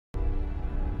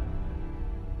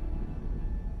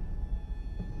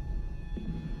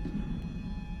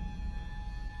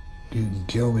You can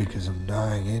kill me because I'm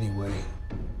dying anyway.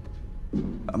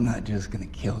 I'm not just gonna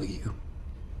kill you.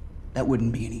 That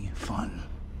wouldn't be any fun.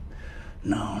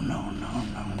 No.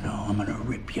 I'm gonna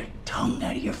rip your tongue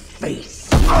out of your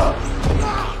face.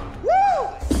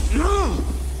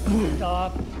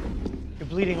 Stop. You're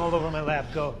bleeding all over my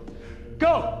lap. Go.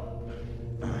 Go!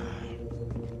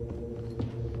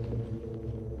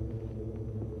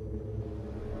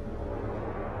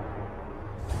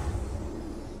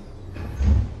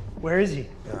 Where is he?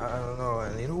 I don't know,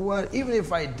 and you know what? Even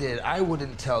if I did, I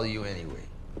wouldn't tell you anyway.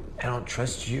 I don't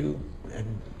trust you,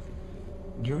 and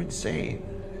you're insane.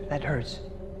 That hurts.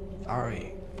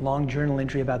 Sorry. Long journal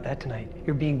entry about that tonight.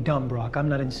 You're being dumb, Brock. I'm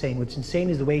not insane. What's insane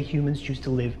is the way humans choose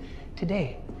to live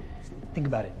today. Think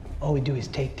about it. All we do is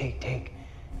take.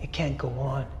 It can't go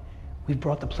on. We've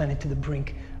brought the planet to the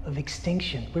brink of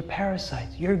extinction. We're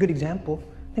parasites. You're a good example.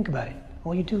 Think about it.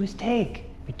 All you do is take.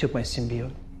 You took my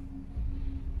symbiote.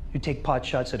 You take pot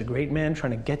shots at a great man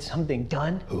trying to get something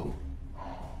done. Who?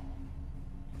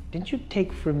 Didn't you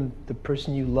take from the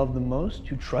person you love the most,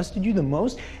 who trusted you the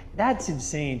most? That's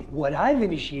insane. What I've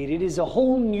initiated is a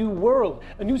whole new world,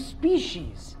 a new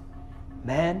species.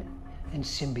 Man and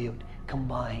symbiote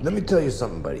combined. Let me tell you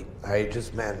something, buddy. All right,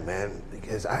 just man,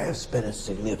 because I have spent a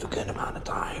significant amount of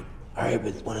time, all right,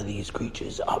 with one of these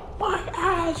creatures up my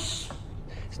ass.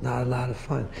 It's not a lot of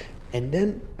fun. And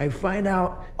then I find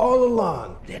out all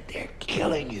along that they're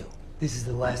killing you. This is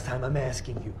the last time I'm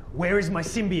asking you. Where is my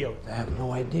symbiote? I have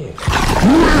no idea.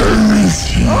 Where is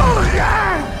he? Oh,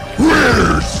 God!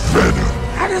 Where's Venom?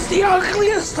 That is the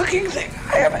ugliest looking thing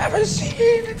I have ever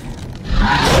seen.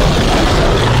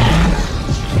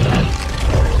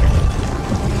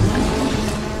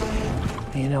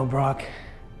 You know, Brock,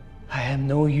 I have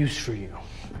no use for you.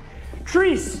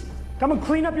 Trees, come and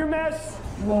clean up your mess.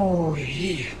 Oh,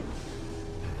 he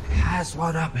has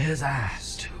one up his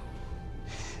ass, too.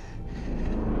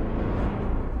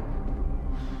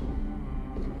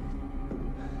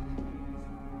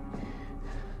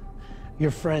 Your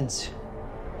friends,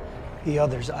 the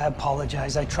others, I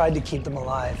apologize. I tried to keep them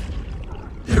alive.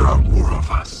 There are more of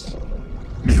us.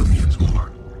 Millions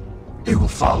more. They will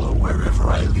follow wherever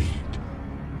I lead.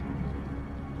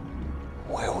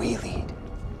 Where we lead?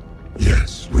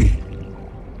 Yes, we.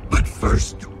 But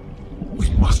first, we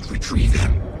must retrieve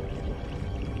him.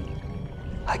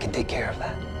 I can take care of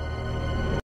that.